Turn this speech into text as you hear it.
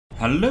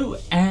Hello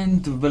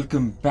and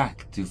welcome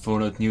back to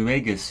Fallout New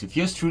Vegas. If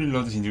yours truly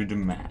loaded into the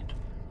mad.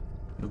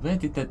 Where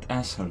did that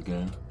asshole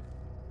go?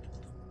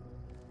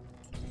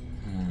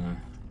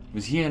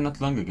 Was here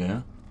not long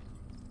ago.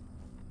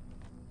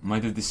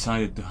 Might have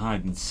decided to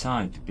hide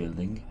inside the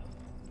building.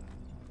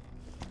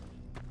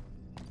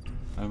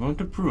 I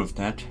won't approve of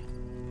that.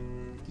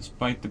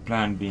 Despite the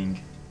plan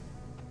being,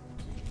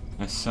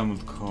 as some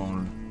would call,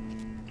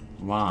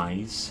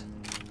 wise.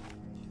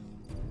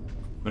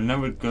 But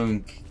now we're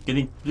getting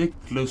pretty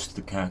close to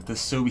the characters,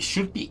 so we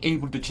should be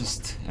able to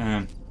just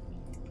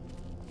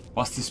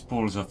bust his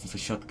balls off with a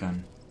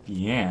shotgun.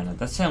 Yeah, now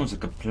that sounds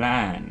like a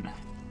plan.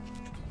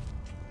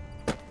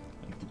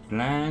 Like the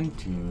plan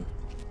to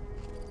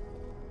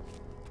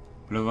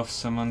blow off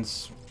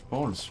someone's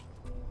balls.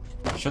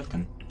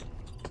 Shotgun.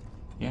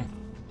 Yeah.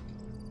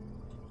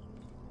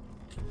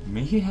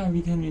 May he have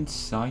hidden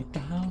inside the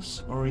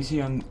house, or is he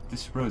on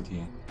this road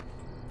here?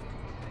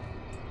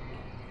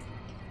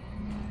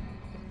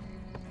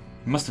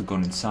 He must have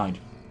gone inside.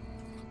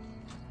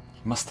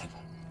 He must have.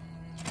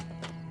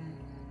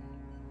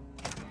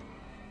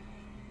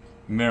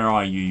 Where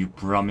are you, you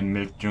Brahmin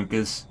milk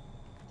drinkers?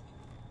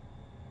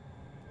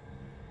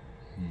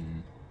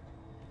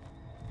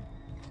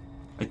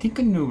 I think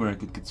I know where I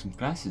could get some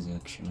glasses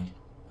actually,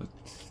 but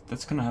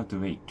that's gonna have to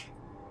wait.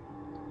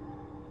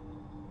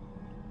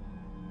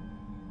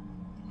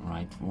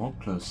 Alright,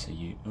 walk closer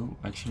you. Oh,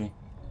 actually.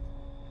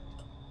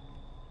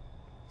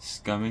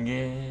 Scumming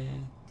it.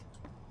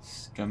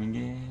 Scumming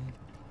it.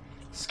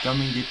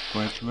 Scumming it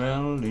quite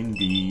well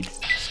indeed.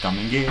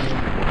 Scumming it.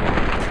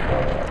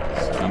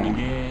 Scumming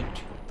it.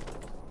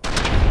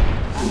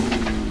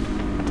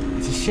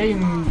 It's a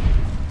shame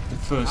the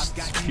first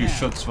few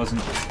shots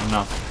wasn't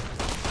enough.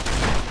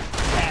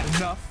 Had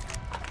enough?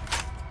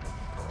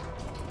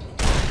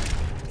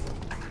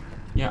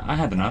 Yeah, I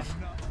had enough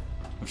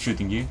of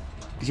shooting you,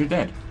 because you're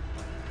dead.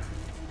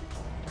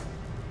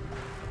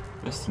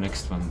 Where's the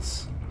next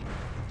ones?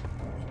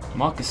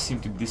 Marcus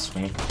seemed to be this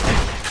way.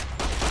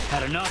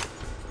 Had enough?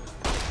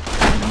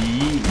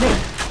 No!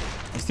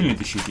 I still need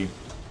to shoot you.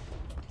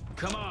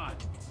 Come on!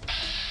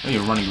 Oh,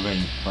 you're running away,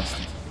 you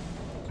bastard.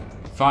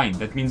 Fine,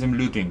 that means I'm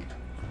looting.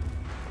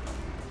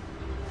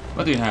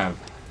 What do you have?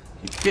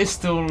 A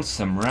pistol,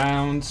 some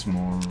rounds,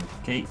 more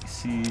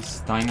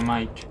cases,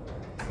 dynamite.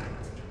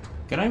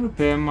 Can I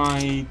repair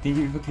my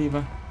thingy with a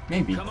cleaver?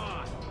 Maybe. Come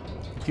on!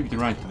 Keep it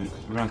around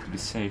to be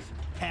safe.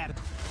 Had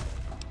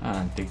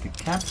I'll take the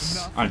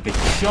caps. I'll take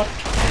the shot.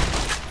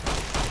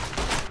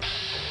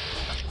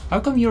 How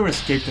come you're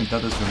escaped and the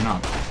others were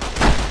not?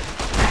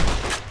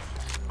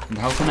 And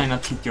how can I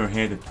not hit your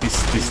head at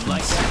this distance?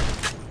 like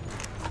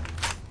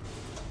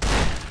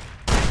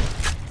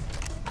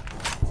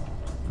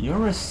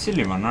You're a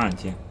silly one,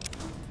 aren't you?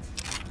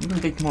 I'm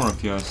gonna take more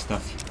of your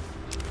stuff.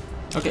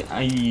 Okay,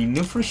 I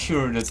know for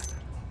sure that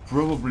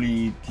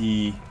probably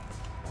the...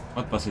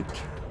 What was it?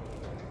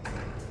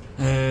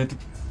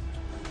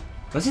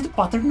 Was it a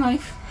butter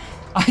knife?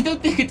 I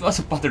don't think it was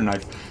a butter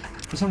knife.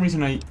 For some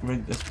reason I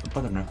read as a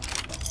butter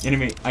knife.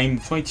 Anyway, I'm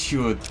quite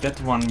sure that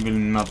one will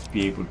not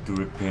be able to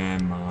repair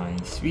my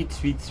sweet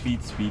You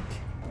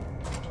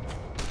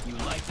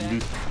like that?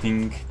 loot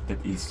thing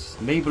that is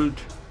labeled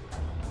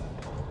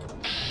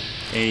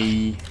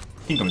a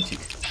thingamajig.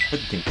 Let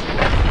me think.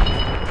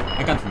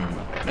 I can't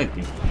remember. Let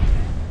me think.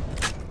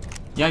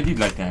 Yeah, I did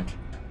like that.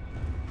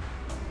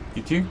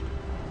 You too?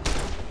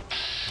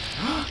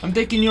 I'm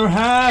taking your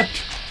hat!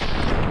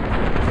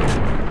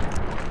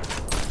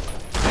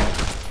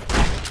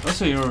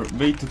 Also, you're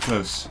way too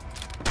close.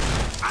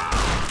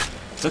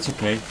 That's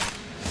okay.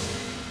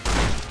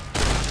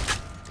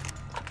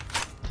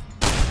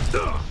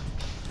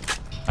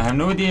 I have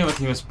no idea what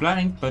he was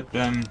planning, but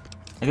I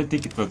don't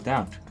think it worked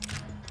out.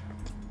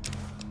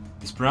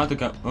 Desperado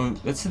Go... Oh,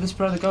 that's the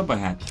Desperado Cowboy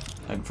hat.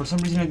 For some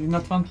reason I did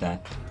not want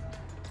that.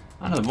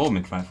 Another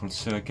Walmart rifle,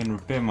 so I can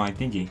repair my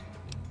thingy.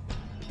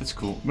 That's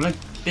cool. Will I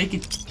take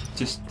it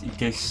just in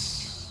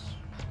case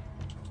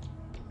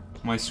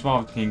my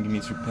SWAT thing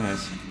needs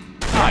repairs?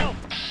 Hi!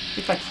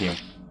 Get back here.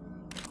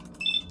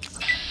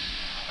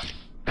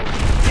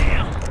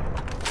 Damn!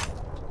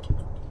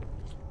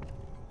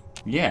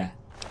 Yeah.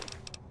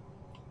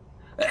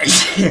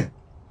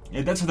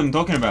 Yeah, that's what I'm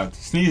talking about.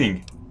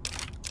 Sneezing.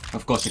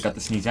 Of course I got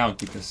the sneeze out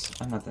because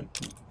I'm not an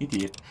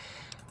idiot.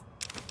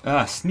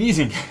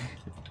 Sneezing.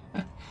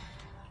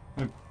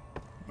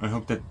 I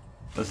hope that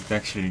doesn't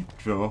actually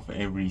throw off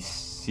every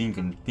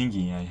single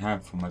thingy I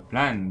have for my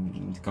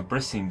plan,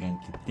 compressing and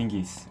the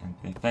thingies and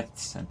the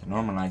effects and the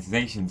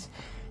normalizations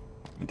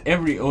and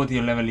every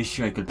audio level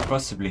issue I could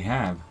possibly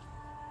have.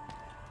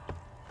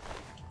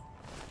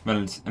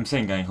 Well, I'm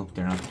saying I hope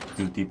they're not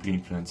too deeply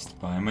influenced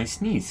by my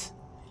sneeze,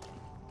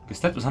 because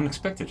that was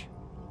unexpected.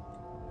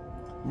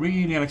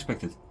 Really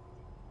unexpected.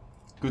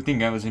 Good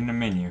thing I was in the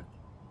menu.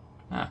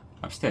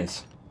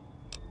 Upstairs.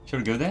 Shall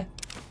we go there?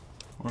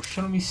 Or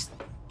shall we...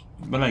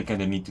 Well, I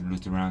kinda need to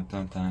loot around,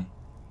 don't I?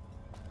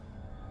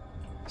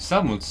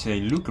 Some would say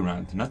look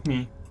around, not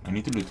me. I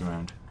need to look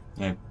around.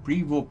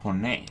 Pre-war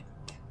pornet.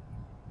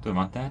 Do I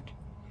want that?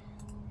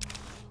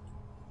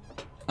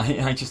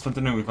 I just want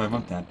to know if I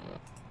want that.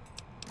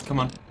 Come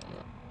on.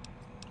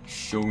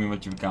 Show me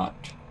what you've got.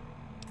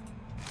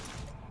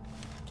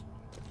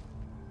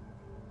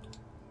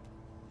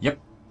 Yep.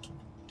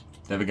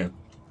 There we go.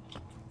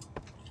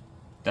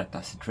 That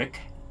does the trick.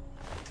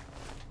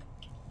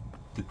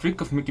 The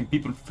trick of making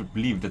people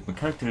believe that my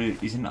character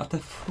is an utter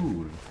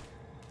fool.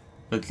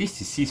 But at least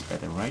he sees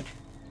better, right?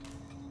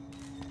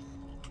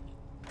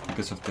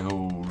 Because of the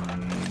whole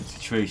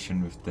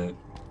situation with the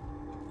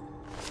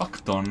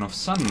fuck ton of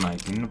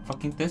sunlight in the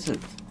fucking desert,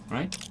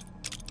 right?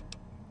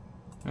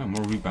 Oh,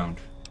 more rebound.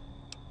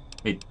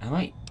 Wait,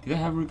 did I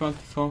have rebound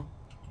before?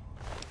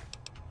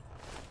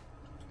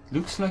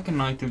 Looks like an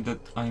item that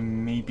I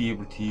may be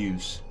able to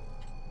use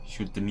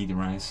should the need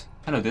arise.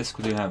 Hello desk,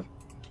 what do you have?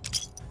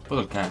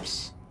 Bottle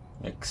caps.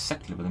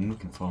 Exactly what I'm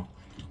looking for.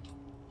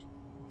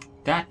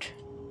 That.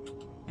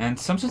 And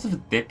some sort of a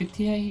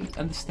deputy, I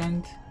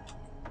understand.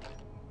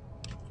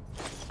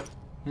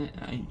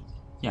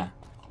 Yeah.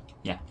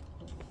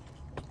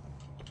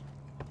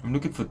 I'm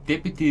looking for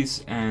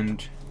deputies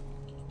and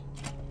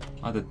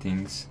other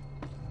things.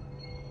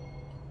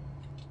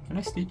 Can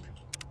I sleep?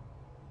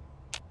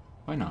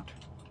 Why not?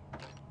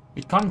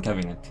 A con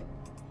cabinet.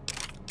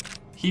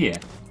 Here.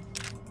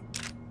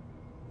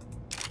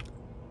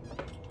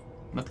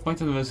 Not quite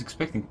what I was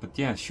expecting, but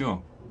yeah,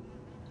 sure.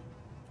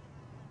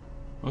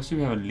 Also,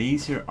 we have a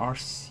laser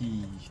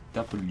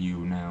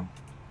RCW now.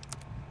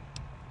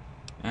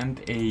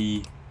 And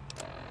a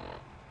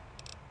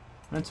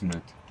ransom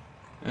note.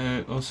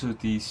 Also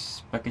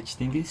these package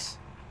thingies.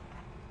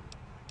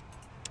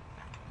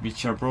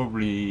 Which are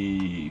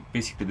probably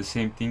basically the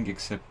same thing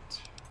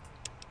except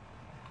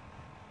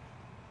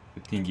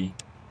the thingy.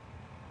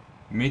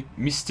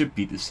 Mr.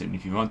 Peterson,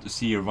 if you want to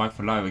see your wife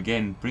alive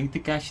again, bring the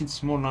cash in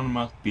small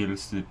non-marked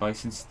bills to the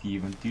Bison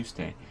Steve on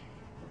Tuesday.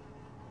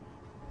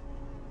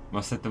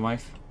 Was that the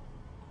wife?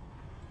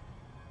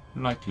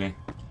 Likely.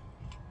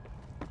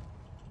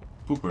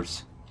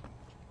 Poopers.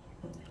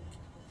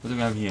 What do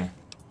we have here?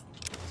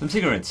 Some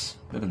cigarettes.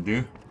 That'll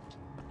do.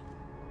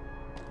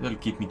 That'll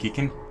keep me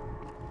kicking.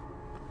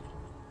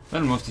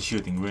 Well, mostly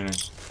shooting, really.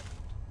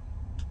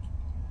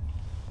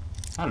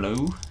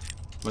 Hello.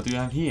 What do you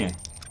have here?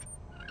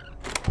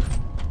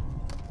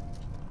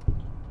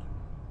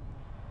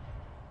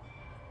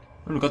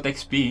 Well, we got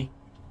XP.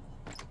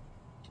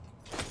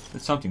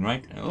 That's something,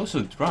 right?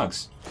 Also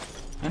drugs.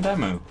 And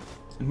ammo.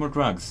 And more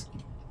drugs.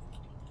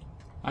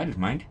 I don't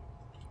mind.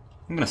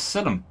 I'm gonna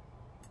sell them.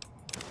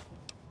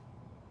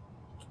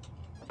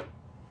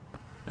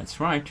 That's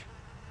right.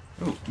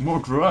 Oh, more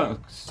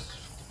drugs.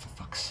 For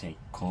fuck's sake,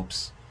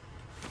 corpse.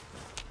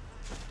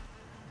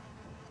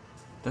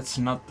 That's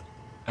not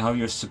how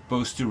you're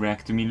supposed to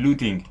react to me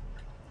looting.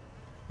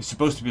 You're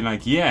supposed to be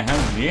like, yeah,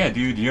 hell yeah,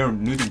 dude, you're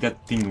looting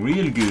that thing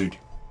real good.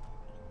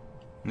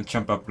 And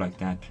jump up like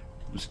that.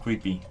 It was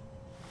creepy.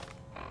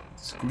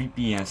 It's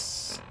creepy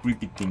as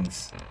creepy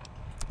things.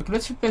 Okay,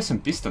 let's repair some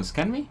pistols,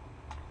 can we?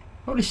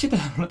 Holy shit, I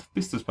have a lot of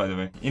pistols, by the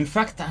way. In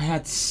fact, I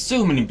had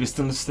so many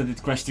pistols that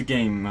it crashed the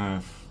game.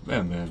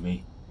 Where were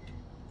we?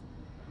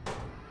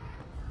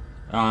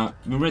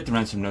 We read the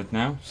ransom note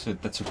now, so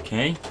that's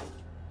okay.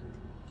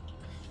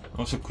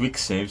 Also quick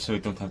save, so I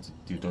don't have to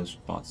do those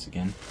parts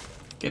again.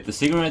 Get the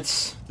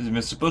cigarettes. This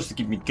is supposed to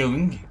keep me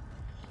going.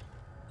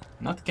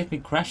 Not get me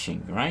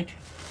crashing, right?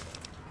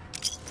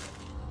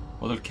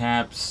 Bottle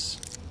caps.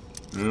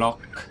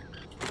 Lock.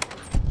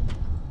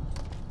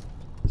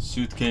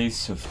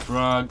 Suitcase of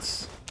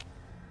drugs.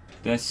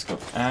 Desk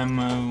of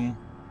ammo.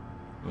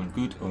 All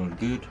good, all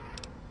good.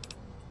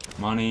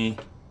 Money.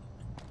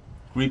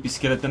 Creepy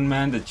skeleton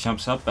man that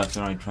jumps up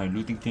after I try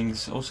looting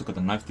things. Also got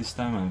a knife this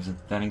time, I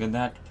wasn't planning on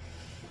that.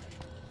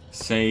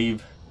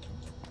 Save.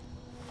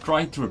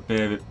 Try to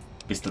repair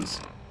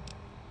pistols.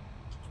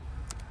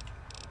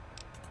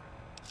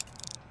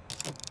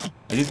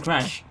 I did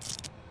crash.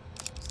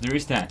 So there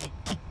is that.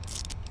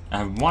 I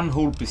have one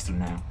whole pistol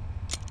now.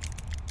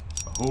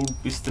 A whole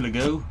pistol to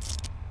go.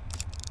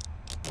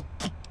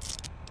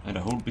 And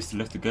a whole pistol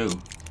left to go.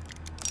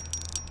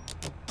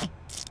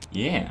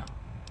 Yeah.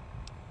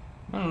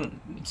 Well,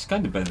 it's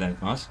kind of better than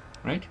it was,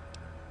 right?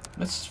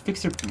 Let's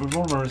fix the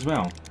revolver as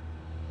well.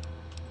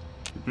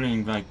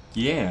 Bring like,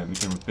 yeah, we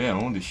can repair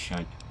all this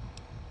shit.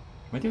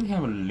 Why do we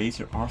have a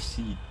laser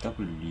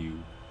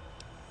RCW?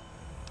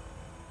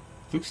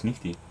 Looks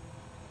nifty.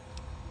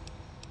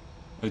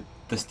 Oh,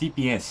 that's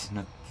DPS,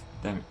 not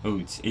damage. Oh,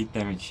 it's 8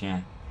 damage,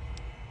 yeah.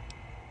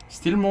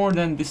 Still more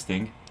than this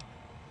thing.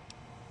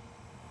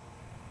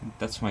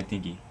 That's my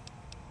thingy.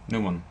 No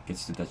one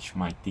gets to touch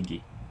my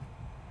thingy.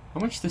 How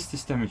much does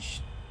this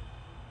damage?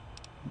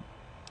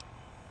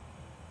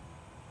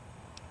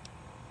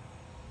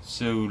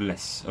 So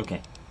less,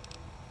 okay.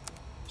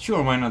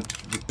 Sure, why not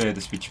repair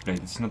the switchblade?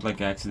 It's not like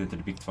I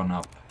accidentally picked one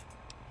up.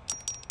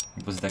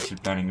 I wasn't actually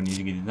planning on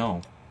using it at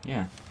all.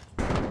 Yeah.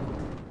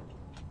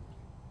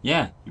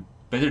 Yeah, you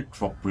better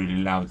drop really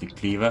loudly,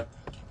 Cleaver.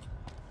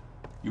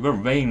 You were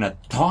weighing a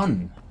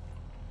ton!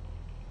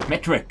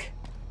 Metric!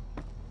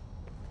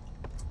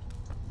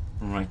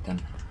 Right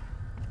then.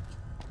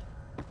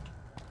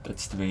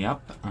 That's the way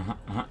up.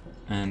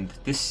 And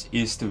this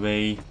is the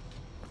way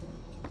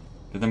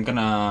that I'm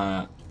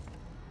gonna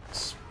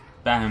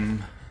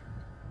spam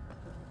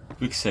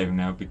quick save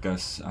now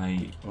because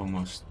I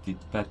almost did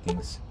bad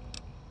things.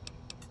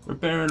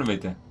 Repair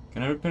elevator.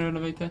 Can I repair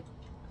elevator?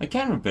 I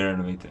can repair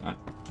elevator.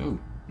 Oh,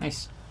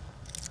 nice.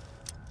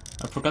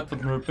 I forgot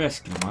what my repair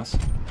skill was.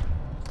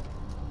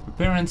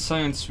 Repair and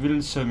science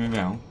will serve me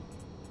well.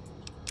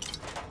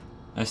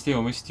 As they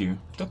always do.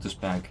 Doctor's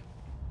bag.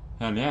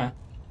 Hell yeah.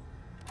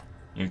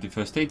 Empty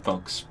first aid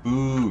box.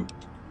 Boo.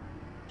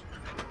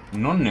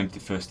 Non-empty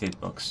first aid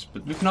box,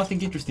 but with nothing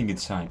interesting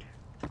inside.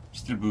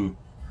 Still boo.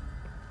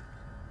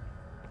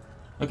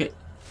 Okay.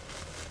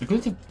 I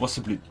couldn't have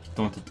possibly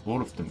taunted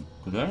all of them,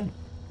 could I?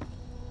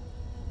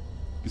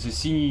 Because I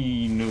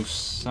see no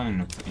sign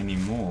of any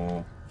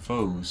more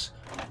foes.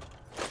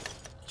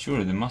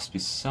 Surely there must be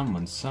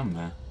someone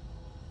somewhere.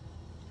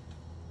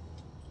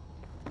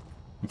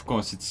 Of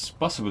course, it's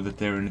possible that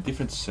they're in a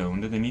different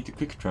zone that they need to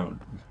quick travel.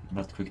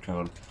 Not quick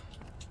travel.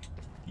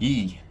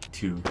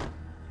 to.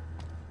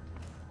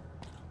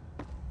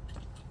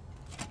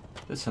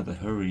 That's not a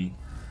hurry,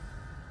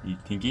 you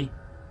thingy.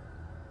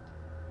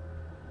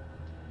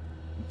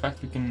 In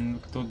fact, we can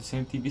look at all these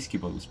empty whiskey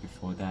bottles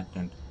before that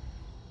and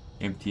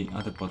empty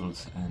other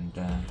bottles and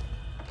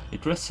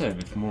it rests there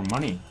with more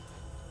money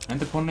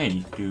and a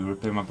bonnet to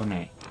repair my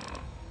bonnet.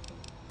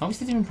 How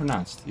is it even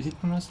pronounced? Is it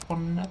pronounced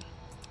bonnet?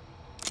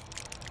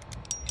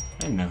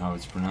 I don't know how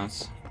it's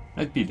pronounced.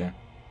 Let be there.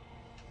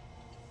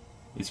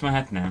 It's my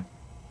hat now.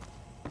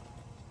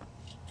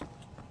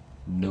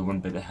 No one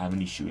better have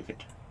an issue with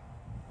it.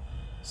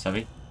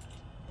 Savvy?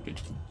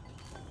 Good.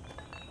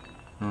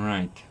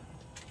 Alright.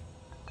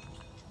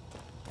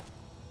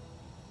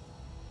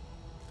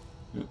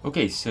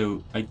 Okay,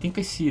 so I think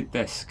I see a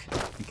desk.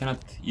 I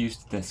cannot use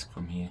the desk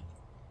from here.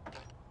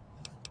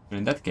 But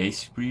in that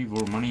case,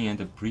 pre-war money and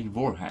a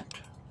pre-war hat.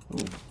 Oh,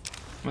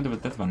 I wonder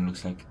what that one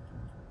looks like.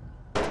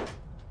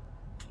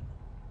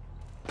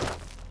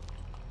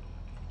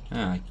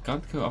 Ah, I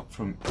can't go up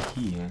from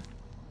here.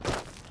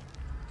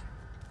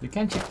 You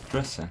can check the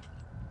dresser.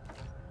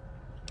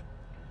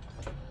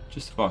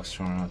 Just a box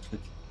from an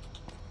outfit.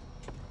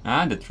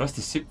 Ah, the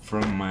trusty sip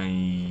from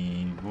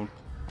my vault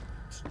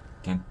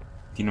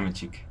cantina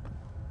magic.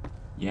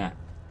 Yeah.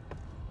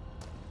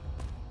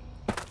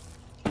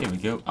 Here we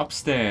go.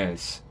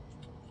 Upstairs.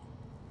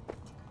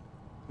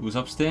 Who's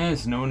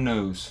upstairs? No one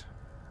knows.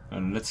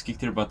 Well, let's kick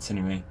their butts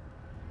anyway.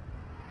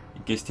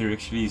 In case there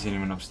actually is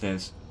anyone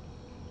upstairs.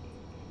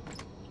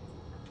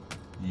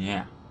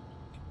 Yeah.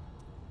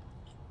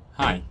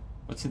 Hi.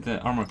 What's in the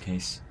armor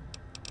case?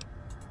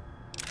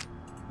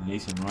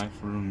 Laser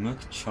rifle, milk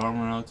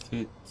charmer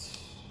outfit.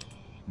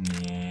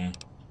 Yeah.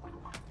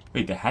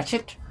 Wait, the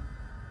hatchet?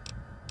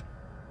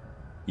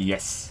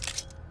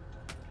 Yes.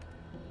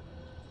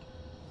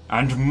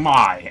 And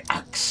my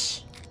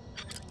axe.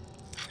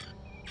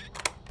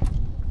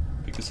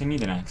 Because I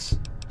need an axe.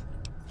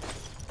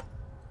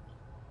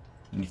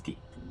 Nifty.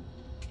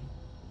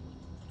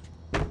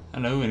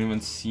 Hello,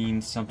 anyone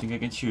seen something I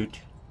can shoot?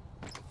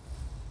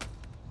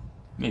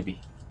 Maybe.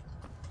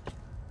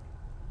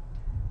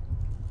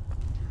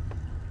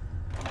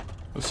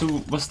 Oh,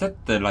 so was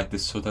that the like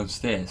this so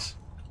downstairs?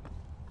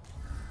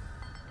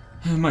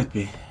 Might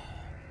be.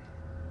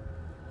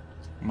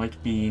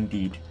 Might be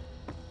indeed.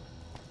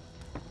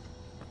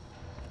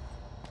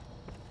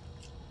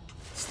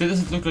 Still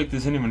doesn't look like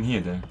there's anyone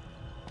here though.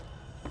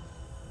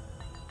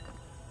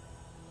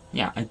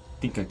 Yeah, I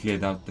think I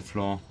cleared out the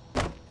floor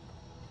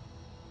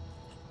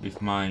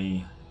with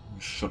my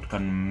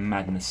shotgun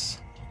madness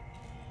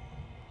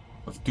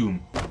of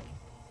doom.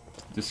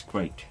 Just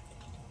great.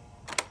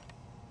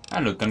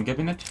 Hello, gun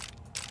cabinet.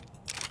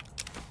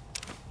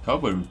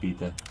 Cowboy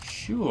repeater.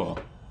 Sure.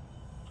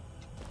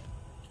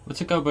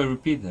 What's a cowboy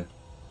repeater?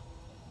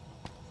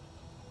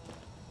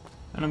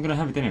 And I'm gonna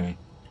have it anyway.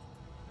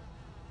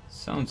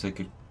 Sounds like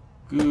a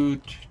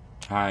good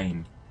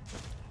time.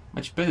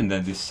 Much better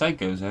than these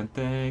psychos and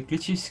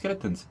glitchy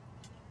skeletons.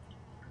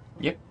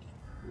 Yep.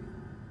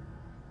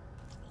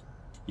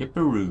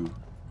 Yepperoo.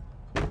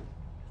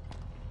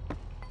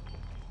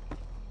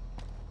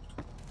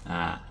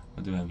 Ah,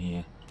 what do we have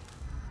here?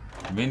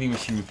 A vending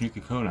machine with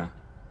Nuka-Cola.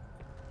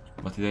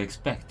 What did I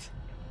expect?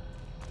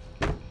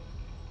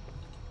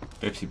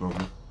 Pepsi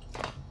probably.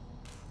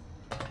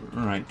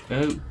 Alright.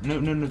 Oh,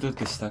 no, don't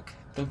get stuck.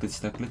 Don't get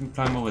stuck. Let me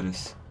climb over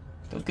this.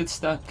 Don't get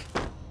stuck.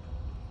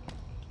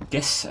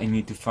 Guess I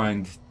need to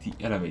find the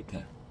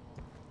elevator.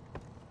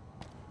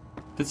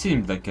 That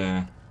seemed like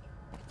a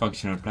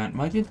functional plan.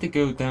 Why didn't they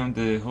go down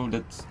the hole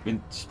that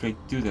went straight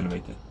to the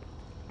elevator?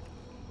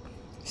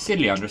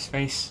 Silly Andre's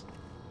face.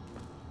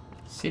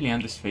 Silly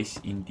Andre's face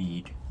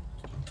indeed.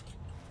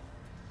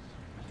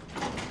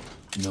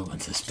 No one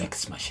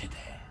suspects Machete.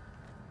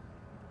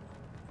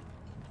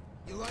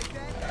 You like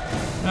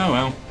that? Oh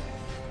well.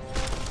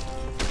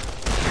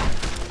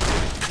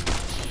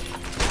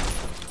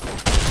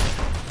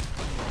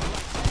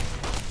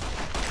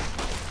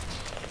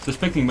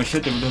 Suspecting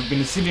Machete would have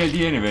been a silly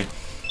idea anyway.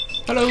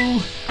 Hello!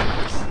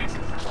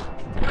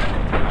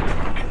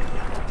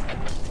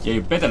 Yeah,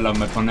 you better love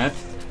my bonnet.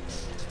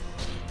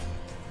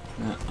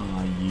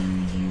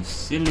 You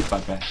silly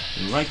bugger.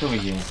 You're right over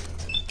here.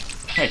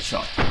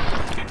 Headshot.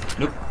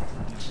 Look.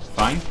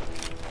 Fine.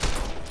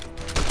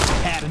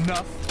 Had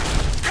enough?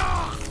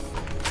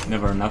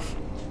 Never enough.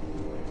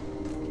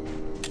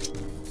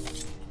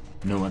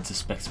 No one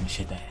suspects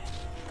Machete.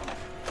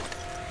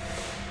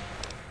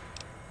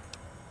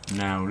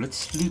 Now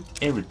let's loot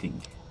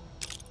everything.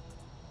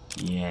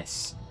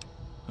 Yes.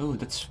 Oh,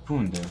 that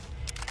spoon there.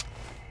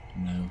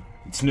 No,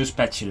 it's no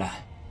spatula.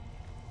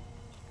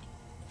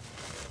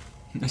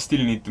 I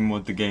still need to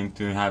mod the game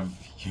to have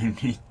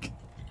unique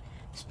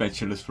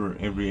spatulas for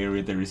every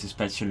area there is a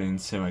spatula in,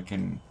 so I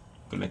can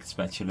collect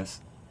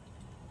spatulas.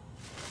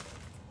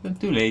 I'm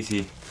too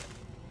lazy.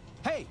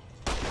 Hey!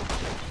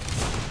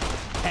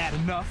 Had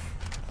enough?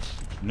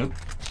 Nope.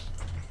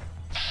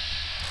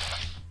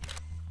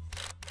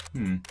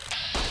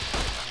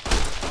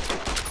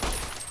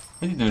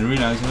 I didn't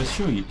realize I was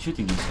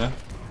shooting you, sir.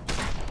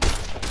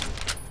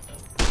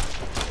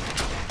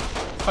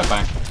 Bye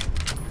bye.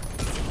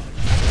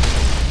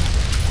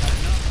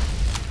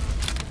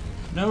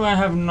 No, I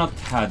have not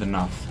had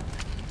enough.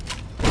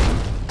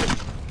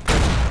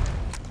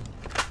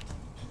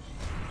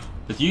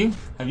 But you?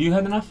 Have you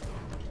had enough?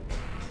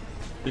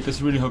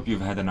 Because I really hope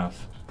you've had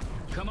enough.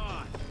 Come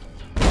on.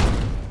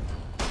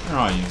 Where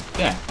are you?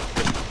 There.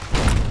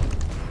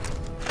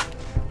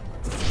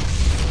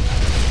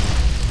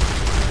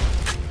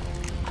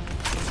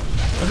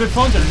 But we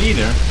found the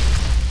leader.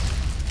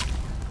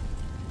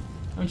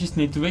 I just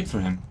need to wait for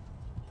him.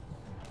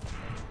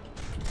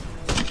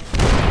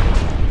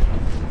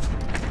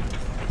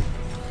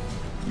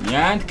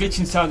 Yeah, and glitch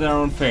inside our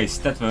own face.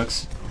 That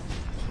works.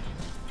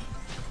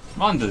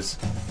 Wonders.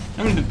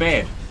 I'm in the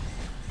bed.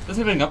 Does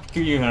leveling up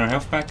give you your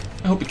health back?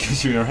 I hope it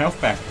gives you your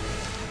health back.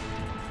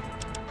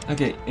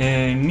 Okay,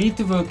 need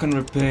to work on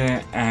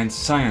repair and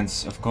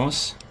science, of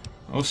course.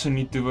 Also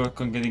need to work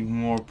on getting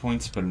more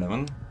points per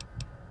level.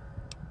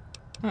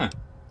 Huh.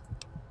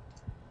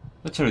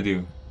 What shall I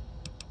do?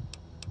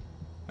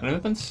 Any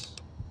weapons?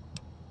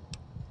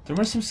 There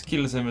were some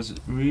skills I was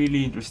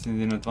really interested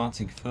in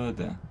advancing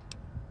further.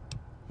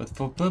 But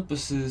for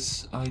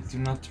purposes I do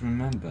not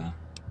remember.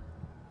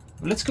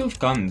 Well, let's go with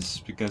guns,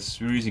 because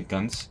we're using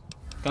guns.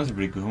 Guns are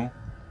pretty cool.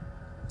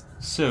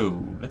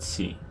 So, let's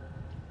see.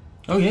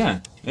 Oh yeah,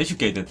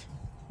 educated.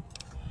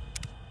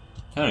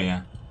 Hell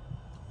yeah.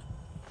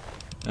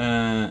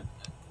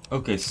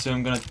 Okay, so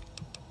I'm gonna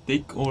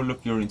take all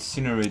of your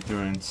incinerator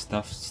and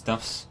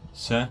stuffs,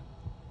 sir.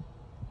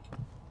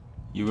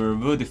 You were a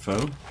worthy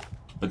foe,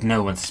 but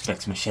no one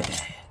suspects Machete.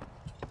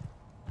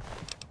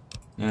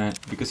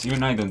 Because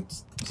even I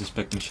don't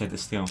suspect Machete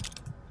still.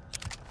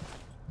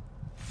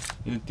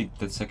 I don't think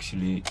that's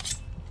actually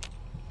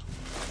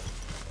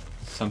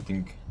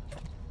something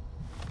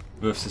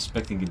worth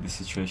suspecting in this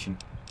situation.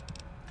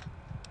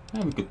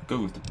 Yeah, we could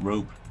go with the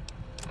robe.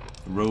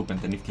 The robe and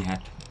the nifty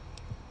hat.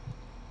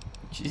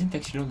 Which isn't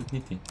actually all that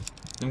nifty.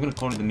 I'm gonna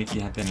call it the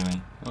nifty hat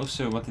anyway.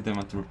 Also, what did I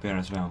want to repair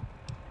as well?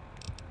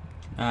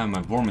 Ah,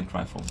 my varmint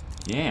rifle.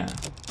 Yeah.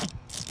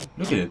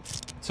 Look at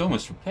it. It's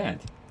almost repaired.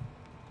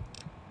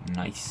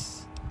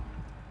 Nice.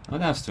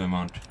 What else do I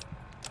want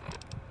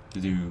to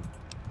do?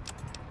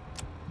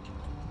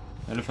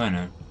 Well, if I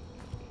know.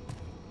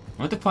 I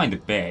want to find a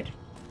bed.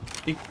 I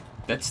think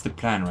that's the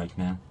plan right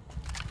now.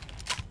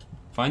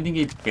 Finding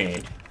a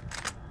bed.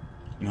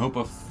 In hope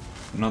of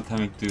not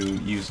having to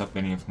use up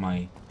any of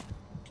my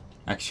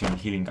actual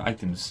healing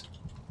items.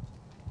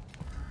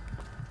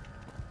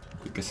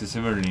 Because I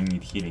severely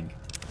need healing.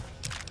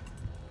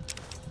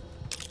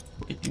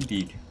 Wait,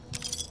 indeed.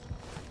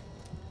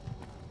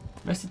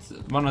 Where's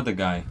it one other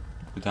guy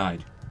who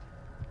died?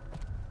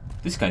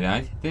 This guy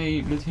died. Did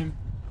they loot him?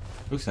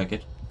 Looks like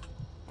it.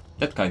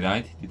 That guy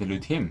died. Did they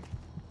loot him?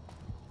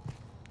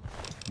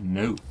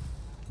 No.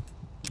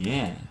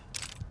 Yeah.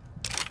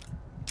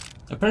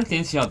 Apparently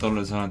NCR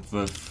dollars aren't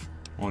worth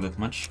all that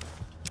much.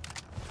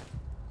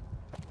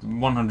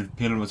 100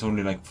 pill was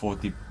only like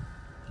 40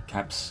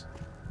 caps.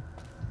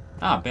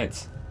 Ah,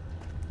 beds.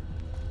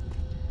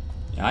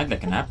 Yeah, I'd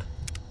like a nap.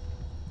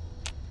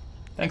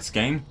 Thanks,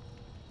 game.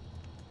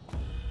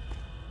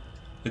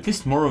 At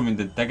least Morrowind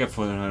the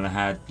Daggerfall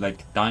had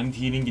like timed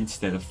healing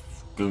instead of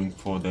going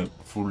for the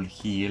full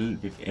heal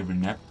with every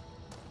nap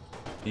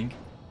thing.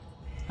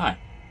 Hi.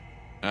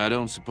 I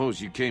don't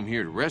suppose you came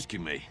here to rescue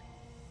me.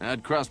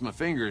 I'd cross my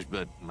fingers,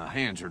 but my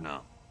hands are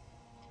numb.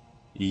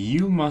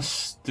 You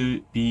must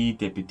be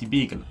Deputy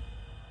Beagle.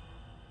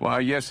 Why,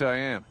 yes I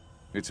am.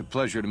 It's a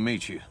pleasure to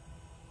meet you.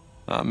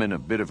 I'm in a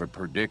bit of a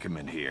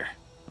predicament here.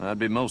 I'd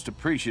be most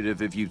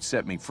appreciative if you'd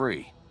set me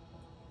free.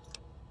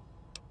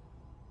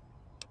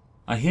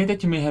 I hear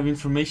that you may have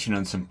information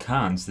on some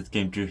cons that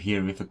came through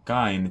here with a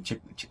guy in a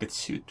checkered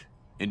suit.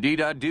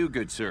 Indeed I do,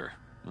 good sir.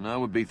 And I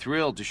would be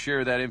thrilled to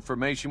share that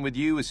information with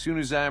you as soon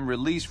as I am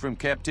released from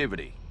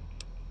captivity.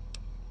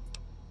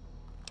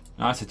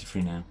 I'll set you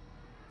free now.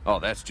 Oh,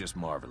 that's just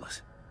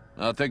marvelous.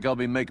 I think I'll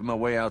be making my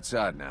way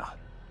outside now.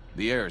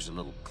 The air's a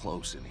little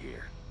close in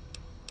here.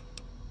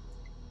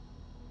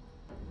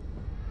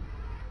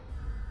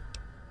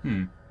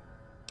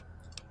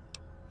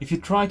 If you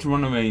try to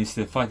run away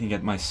instead of fighting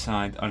at my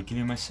side, I'll kill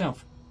you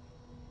myself.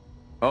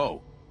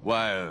 Oh,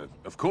 why,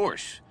 of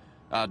course.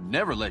 I'd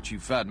never let you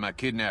fight my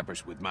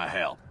kidnappers with my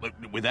help.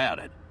 Without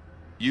it.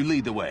 You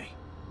lead the way.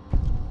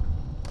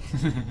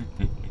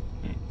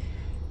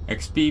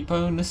 XP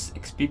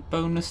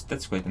bonus,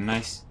 that's quite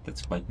nice,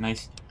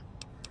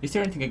 Is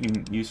there anything I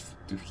can use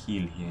to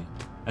heal here?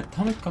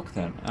 Atomic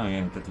cocktail, oh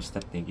yeah, that was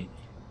that thingy.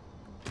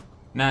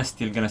 Nah,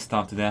 still gonna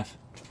starve to death.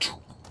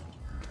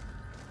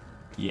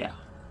 Yeah,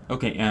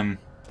 okay,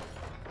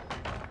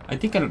 I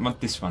think I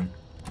want this one,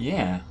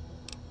 yeah.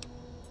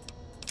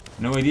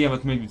 No idea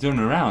what made me turn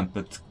around,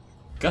 but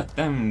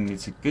goddamn,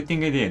 it's a good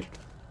thing I did.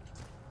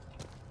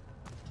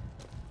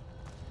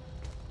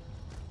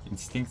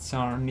 Instincts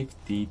are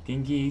nifty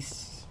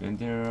thingies when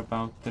they're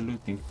about the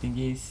looting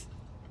thingies.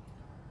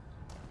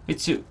 Wait,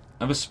 so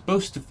I was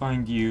supposed to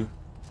find you...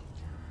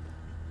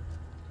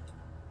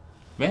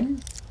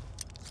 When?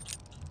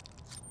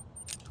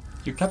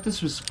 Your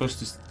captors was supposed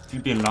to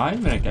still be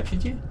alive when I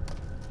captured you?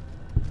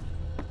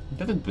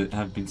 That would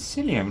have been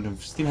silly, I would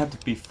have still had to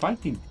be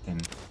fighting them.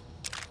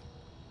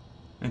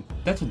 And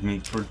that would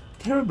make for a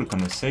terrible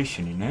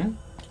conversation, you know?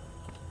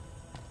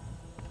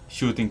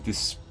 Shooting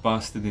this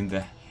bastard in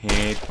the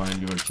head while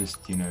you were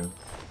just, you know,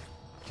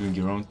 doing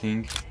your own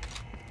thing.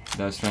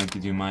 And I was trying to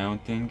do my own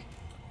thing.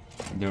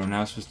 And everyone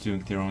else was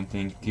doing their own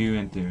thing too,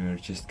 and they were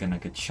just gonna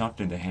get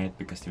shot in the head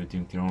because they were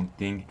doing their own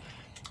thing.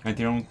 And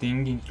their own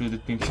thing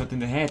included being shot in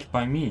the head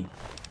by me.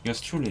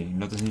 Yours truly,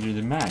 not as injured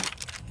and mad.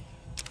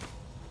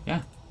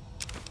 Yeah.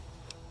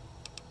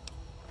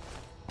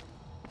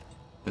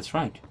 That's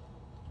right.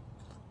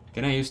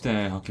 Can I use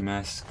the hockey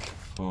mask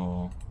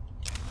for...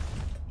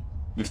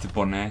 with the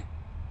bonnet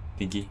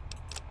thingy?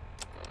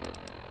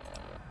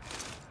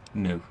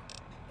 No.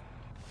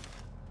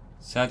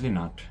 Sadly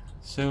not.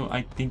 So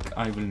I think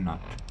I will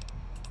not.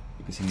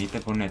 Because I need the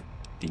bonnet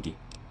thingy.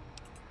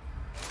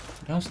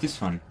 But how's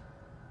this one?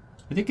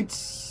 I think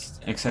it's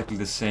exactly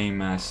the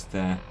same as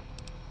the...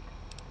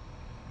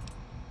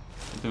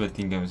 whatever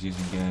thing I was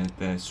using,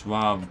 the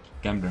Suave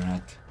Gambler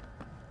hat.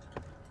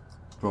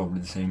 Probably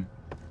the same.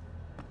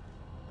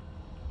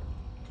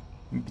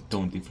 Maybe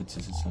tone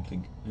differences or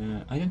something.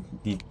 I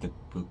don't need that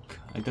book.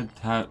 I don't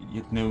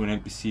yet know an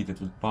NPC that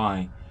would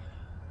buy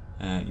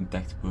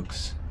intact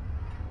books.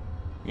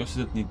 We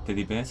also don't need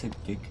teddy bears, I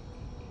think.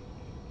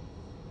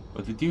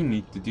 What we do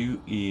need to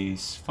do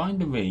is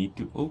find a way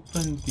to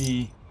open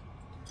the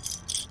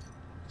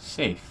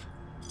safe.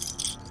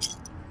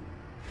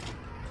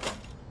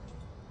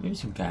 Maybe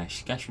some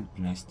cash. Cash would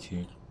be nice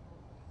too.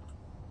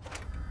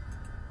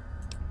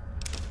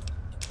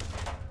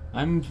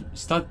 I'm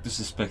starting to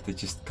suspect I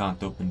just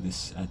can't open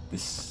this at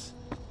this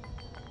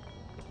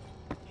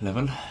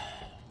level.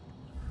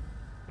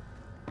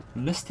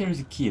 Unless there is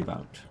a key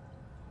about.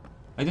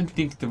 I don't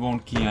think the one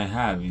key I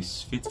have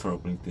is fit for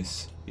opening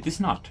this. It is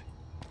not.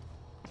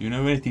 Do you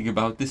know anything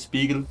about this,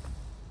 Beagle?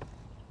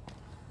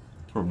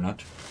 Probably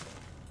not.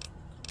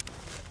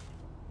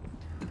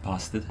 The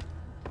bastard.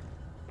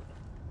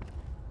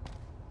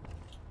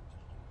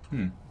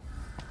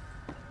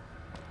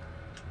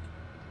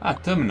 Ah,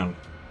 terminal.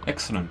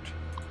 Excellent.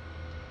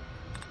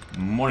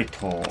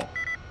 Monitor.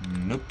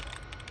 Nope.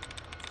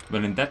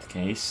 Well, in that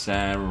case,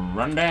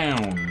 run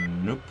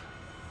down. Nope.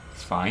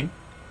 It's fine.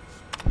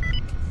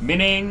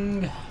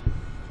 Binning!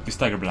 Use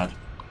tiger blood.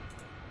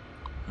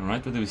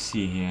 Alright, what do we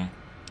see here?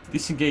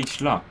 Disengage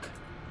lock.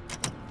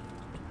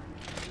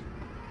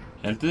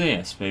 L to the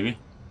S, baby.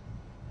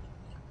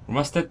 Or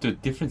was that to a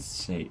different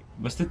safe?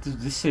 Was that to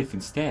this safe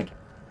instead?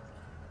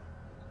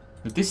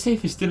 But this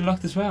safe is still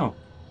locked as well.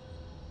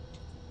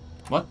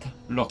 What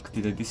lock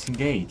did I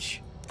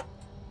disengage?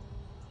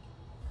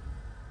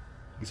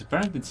 Because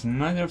apparently it's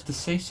neither of the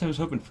safes I was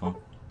hoping for.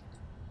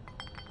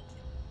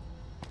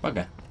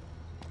 Bugger.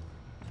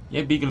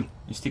 Yeah, Beagle,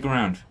 you stick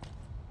around.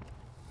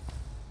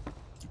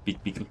 You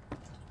big Beagle.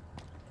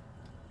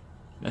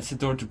 That's the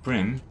door to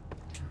Prim.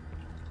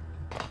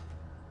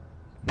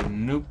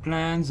 No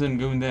plans on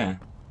going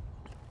there.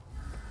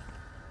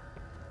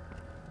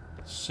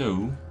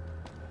 So,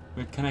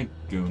 where can I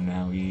go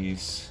now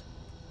is...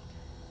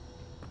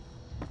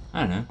 I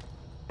don't know.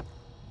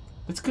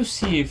 Let's go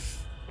see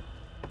if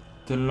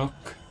the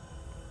lock...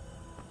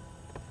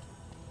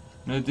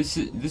 No, this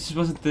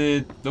wasn't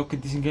the lock I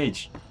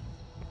disengaged.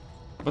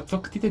 What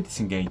lock did I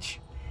disengage?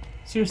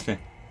 Seriously.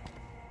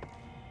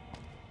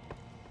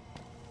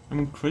 I'm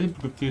incredibly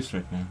confused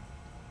right now.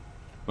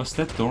 Was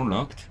that door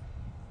locked?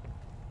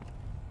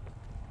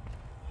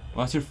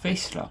 Was your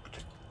face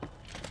locked?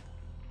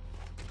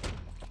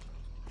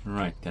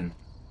 Right then.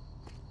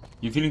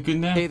 You feeling good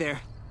now? Hey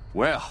there.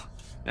 Well,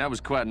 that was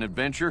quite an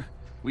adventure.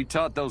 We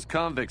taught those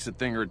convicts a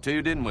thing or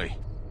two, didn't we?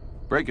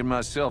 Breaking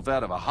myself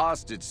out of a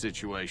hostage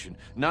situation.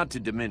 Not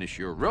to diminish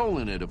your role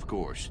in it, of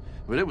course,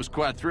 but it was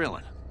quite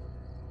thrilling.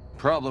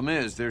 Problem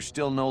is, there's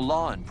still no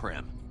law in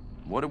Prim.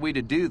 What are we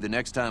to do the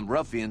next time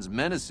ruffians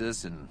menace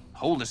us and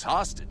hold us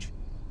hostage?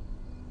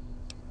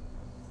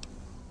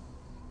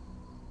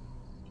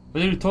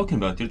 What are you talking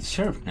about? You're the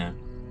sheriff now.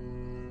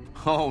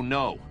 Oh,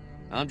 no.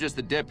 I'm just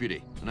the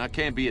deputy, and I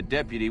can't be a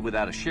deputy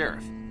without a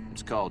sheriff.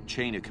 It's called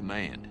chain of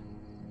command.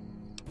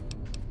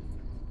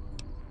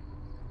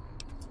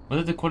 What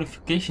are the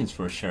qualifications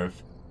for a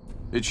sheriff?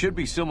 It should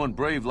be someone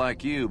brave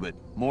like you, but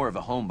more of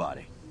a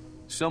homebody.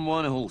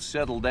 Someone who'll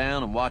settle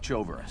down and watch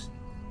over us.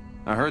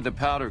 I heard the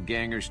powder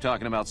gangers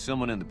talking about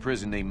someone in the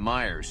prison named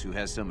Myers who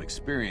has some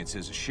experience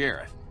as a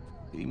sheriff.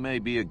 He may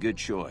be a good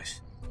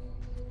choice.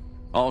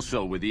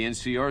 Also, with the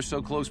NCR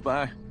so close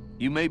by,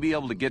 you may be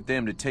able to get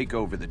them to take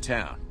over the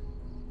town.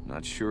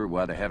 Not sure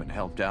why they haven't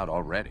helped out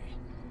already.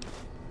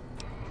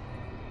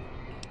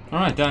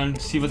 Alright, then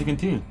see what they can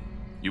do.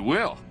 You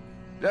will?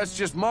 That's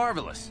just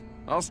marvelous.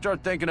 I'll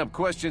start thinking up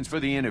questions for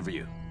the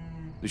interview.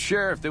 The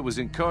sheriff that was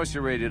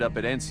incarcerated up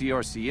at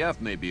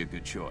NCRCF may be a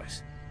good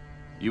choice.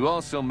 You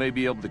also may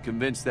be able to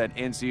convince that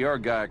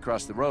NCR guy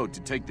across the road to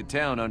take the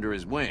town under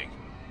his wing.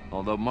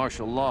 Although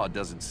martial law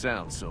doesn't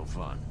sound so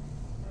fun.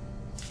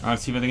 I'll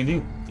see what they can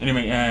do.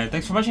 Anyway,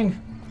 thanks for watching.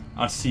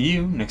 I'll see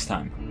you next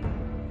time.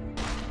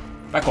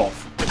 Back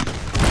off.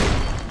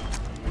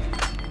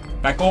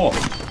 Back off.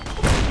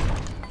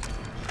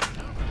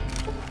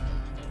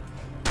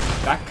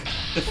 Back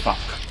the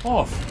fuck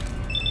off.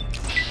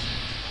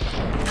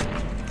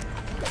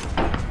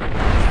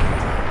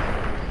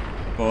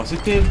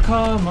 Positive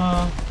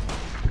karma.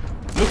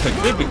 Looks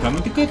like they're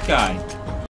becoming the good guy.